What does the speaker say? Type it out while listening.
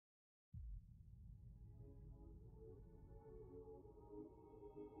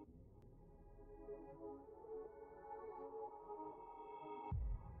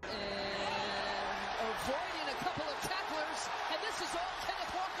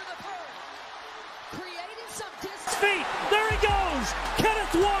Feet. There he goes.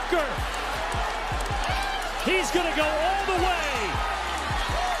 Kenneth Walker. He's going to go all the way.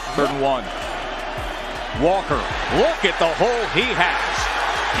 3rd and 1. Walker, look at the hole he has.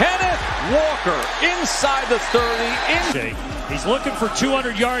 Kenneth Walker inside the 30. He's looking for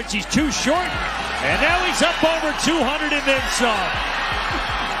 200 yards. He's too short. And now he's up over 200 and then some.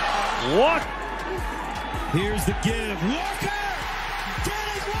 Walker. Here's the give. Walker!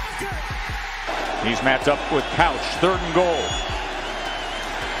 Kenneth Walker! He's matched up with Couch. 3rd and goal.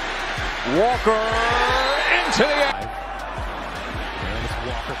 Walker into the end.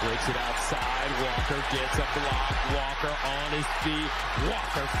 Walker breaks it outside. Walker gets a block. Walker on his feet.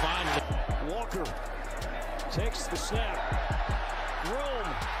 Walker finally. Walker takes the snap. Room.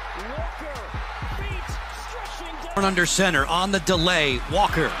 Walker. Feet stretching down. Under center on the delay.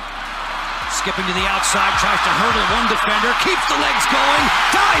 Walker skipping to the outside. Tries to hurdle one defender. Keeps the legs going.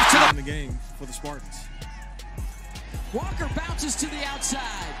 Dives to the game for the Spartans. Walker bounces to the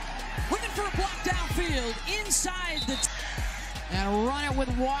outside. Looking for a block downfield. Inside the... And run it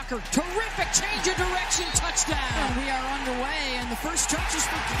with Walker. Terrific change of direction. Touchdown. We are underway, and the first touch is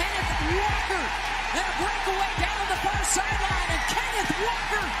for Kenneth Walker. And a breakaway down the far sideline, and Kenneth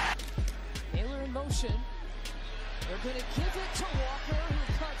Walker. Taylor in motion. They're going to give it to Walker, who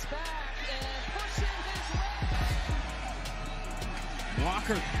cuts back and pushing his way.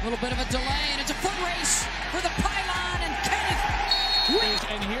 Walker, a little bit of a delay, and it's a foot race for the pylon, and Kenneth.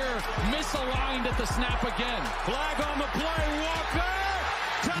 And here, misaligned at the snap again. Flag on the play, Walker!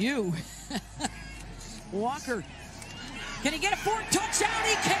 Walker. Can he get a 4th touchdown?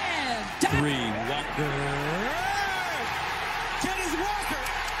 He can! 3, Walker. Kenneth Walker!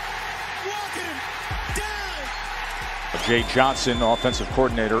 Walking him down! Jay Johnson, offensive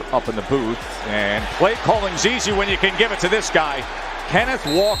coordinator, up in the booth. And play calling's easy when you can give it to this guy. Kenneth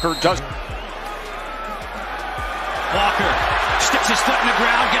Walker does... Walker sticks his foot in the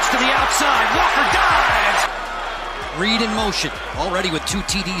ground, gets to the outside. Walker dives. Reed in motion, already with 2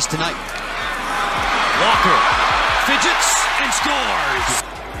 TDs tonight. Walker fidgets and scores.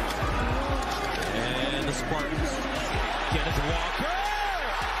 And the Spartans. Kenneth Walker.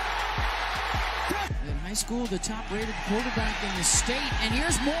 In high school, the top-rated quarterback in the state. And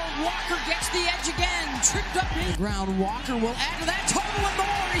here's more. Walker gets the edge again. Tripped up in the ground. Walker will add to that total and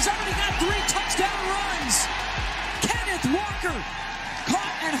more. He's already got 3 touchdown runs. Kenneth Walker